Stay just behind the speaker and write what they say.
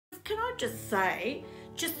can I just say,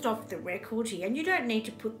 just off the record here, and you don't need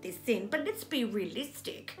to put this in, but let's be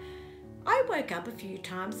realistic. I woke up a few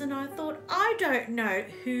times and I thought, I don't know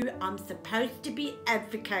who I'm supposed to be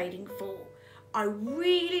advocating for. I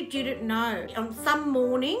really didn't know. On some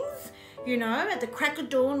mornings, you know, at the crack of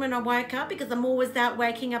dawn when I woke up, because I'm always out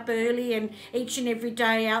waking up early and each and every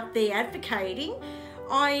day out there advocating,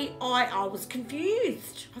 I was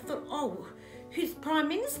confused. I thought, oh, who's Prime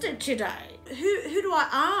Minister today? Who do I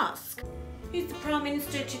ask? Who's the Prime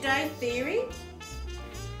Minister today, Theory?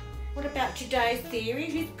 What about today's Theory?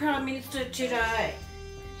 Who's Prime Minister today?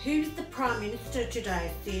 Who's the Prime Minister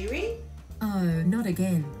today, Theory? Oh, not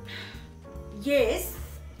again. Yes,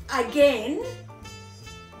 again.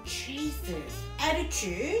 Jesus.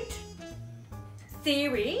 Attitude.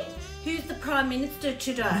 Theory. Who's the Prime Minister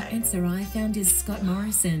today? The answer I found is Scott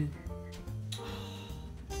Morrison.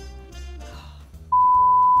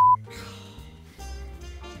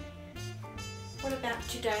 What about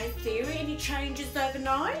today's Theory? Any changes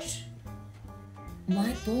overnight?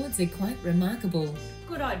 Whiteboards are quite remarkable.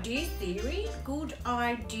 Good idea, Theory. Good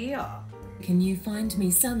idea. Can you find me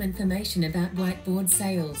some information about whiteboard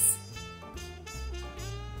sales?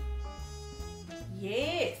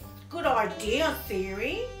 Yes, good idea,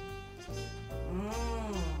 Theory.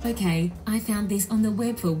 Okay, I found this on the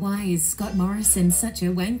web for why is Scott Morrison such a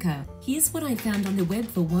wanker. Here's what I found on the web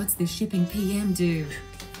for what's the shipping PM do.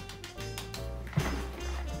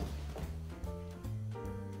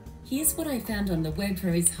 Here's what I found on the web for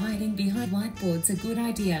is hiding behind whiteboards a good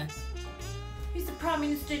idea. Who's the Prime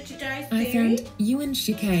Minister today, I Theory? found Yuan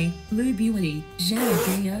Shike, Lu Buey, Zhao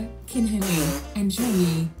Geo, Qin Hui, and Zhou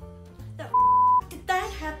Yi. The did that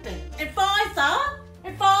happen? Advisor?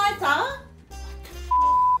 Advisor?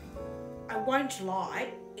 I won't lie,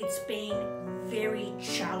 it's been very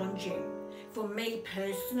challenging for me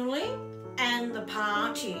personally and the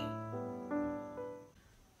party.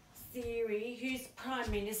 Theory, who's Prime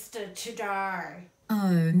Minister today?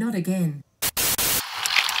 Oh, not again.